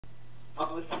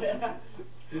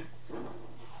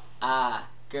Ah,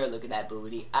 girl, look at that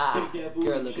booty. Ah,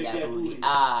 girl, look at that booty.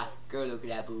 Ah, girl, look at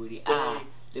that booty. Ah,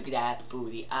 look at that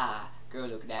booty. Ah, girl,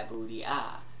 look at that booty.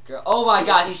 Ah, girl. Oh my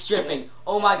God, he's stripping.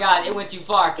 Oh my God, it went too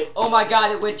far. Oh my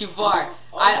God, it went too far.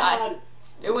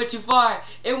 It went too far.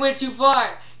 It went too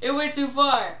far. It went too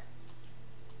far.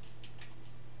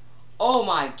 Oh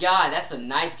my God, that's a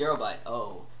nice girl butt.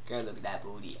 Oh, girl, look at that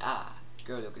booty. Ah,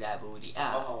 girl, look at that booty.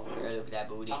 Ah, girl, look at that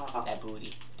booty. That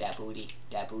booty. That booty.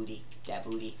 That booty. That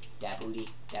booty. That booty.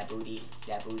 That booty.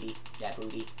 That booty. That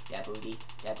booty. That booty.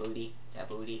 That booty. That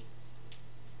booty.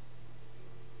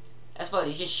 That's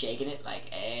funny. He's just shaking it like,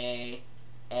 hey,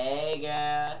 hey,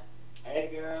 girl. Hey,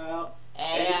 girl.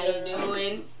 Hey, how you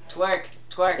doing? Twerk,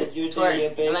 twerk,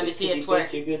 twerk. Now let me see a twerk,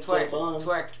 twerk,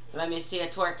 twerk. Let me see a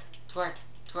twerk, twerk,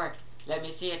 twerk. Let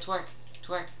me see a twerk,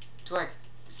 twerk, twerk.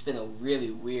 It's been a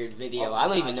really weird video. I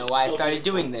don't even know why I started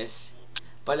doing this.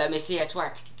 But let me see a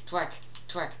twerk, twerk,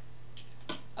 twerk.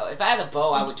 Oh, if I had a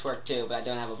bow, I would twerk too, but I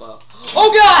don't have a bow.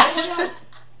 Oh God!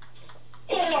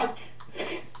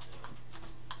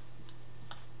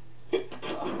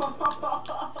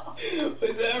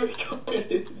 Was that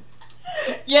recorded?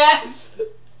 Yes!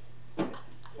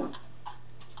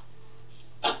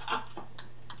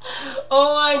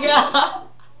 Oh my God!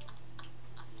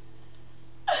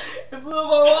 It blew my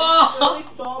wall! I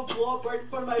really saw him blow up right in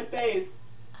front of my face.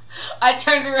 I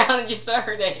turned around and just saw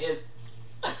her days.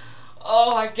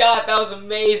 Oh my God, that was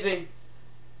amazing.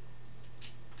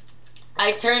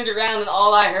 I turned around and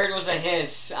all I heard was a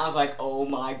hiss. I was like, oh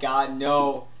my God,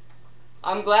 no.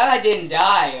 I'm glad I didn't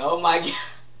die. Oh my God.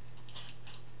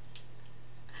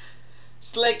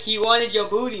 Slick, he wanted your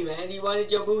booty, man. He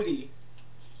wanted your booty.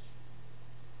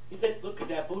 He said, look at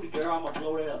that booty, girl. I'm gonna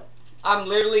blow it up. I'm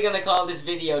literally gonna call this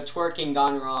video Twerking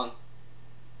Gone Wrong.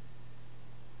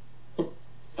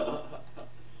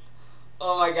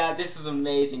 Oh my God, this is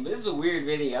amazing. But this is a weird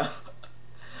video.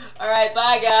 Alright,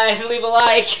 bye guys. Leave a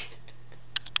like.